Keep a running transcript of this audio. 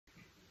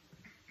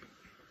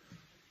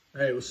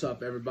Hey, what's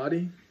up,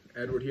 everybody?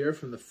 Edward here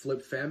from the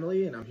Flip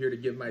family, and I'm here to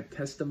give my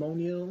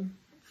testimonial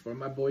for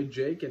my boy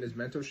Jake and his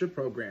mentorship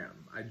program.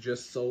 I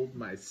just sold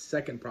my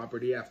second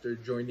property after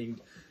joining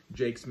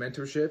Jake's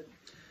mentorship,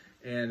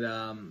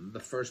 and the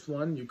first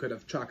one, you could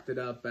have chalked it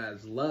up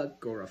as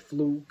luck or a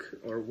fluke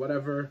or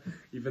whatever,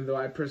 even though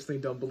I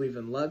personally don't believe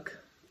in luck.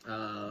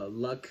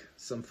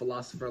 Some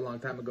philosopher a long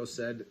time ago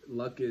said,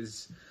 luck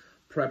is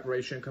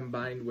preparation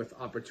combined with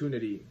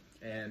opportunity,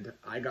 and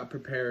I got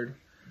prepared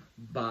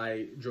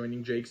by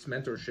joining Jake's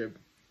mentorship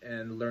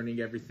and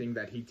learning everything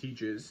that he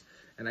teaches,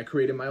 and I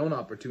created my own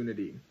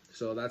opportunity.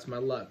 So that's my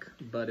luck.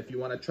 But if you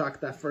want to chalk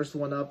that first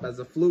one up as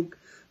a fluke,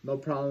 no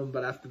problem.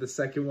 But after the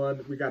second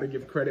one, we got to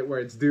give credit where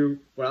it's due.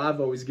 Well,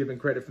 I've always given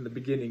credit from the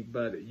beginning,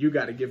 but you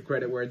got to give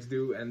credit where it's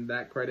due, and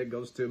that credit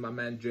goes to my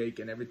man Jake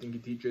and everything he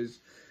teaches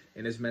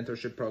in his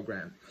mentorship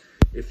program.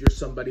 If you're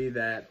somebody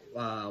that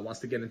wants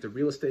to get into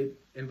real estate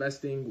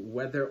investing,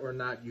 whether or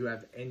not you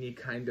have any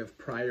kind of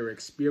prior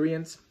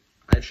experience,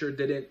 I sure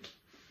didn't.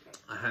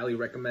 I highly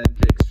recommend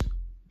Jake's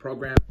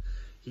program.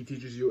 He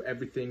teaches you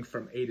everything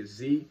from A to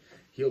Z.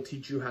 He'll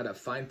teach you how to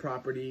find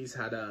properties,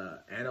 how to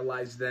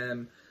analyze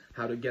them,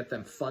 how to get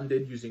them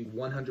funded using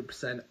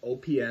 100%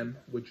 OPM,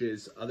 which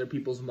is other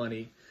people's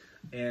money,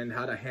 and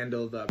how to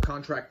handle the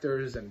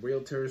contractors and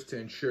realtors to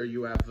ensure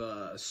you have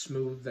a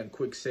smooth and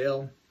quick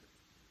sale.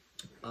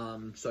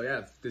 So yeah,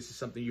 if this is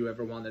something you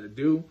ever wanted to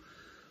do,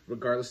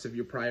 regardless of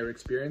your prior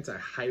experience, I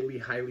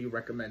highly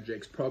recommend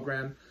Jake's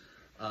program.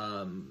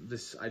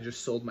 I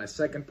just sold my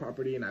second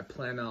property, and I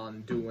plan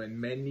on doing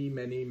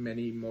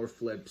many more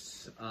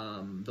flips.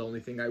 The only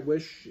thing I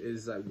wish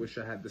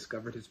I had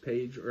discovered his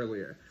page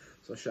earlier.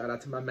 So shout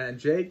out to my man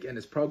Jake and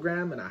his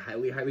program, and I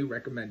highly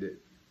recommend it.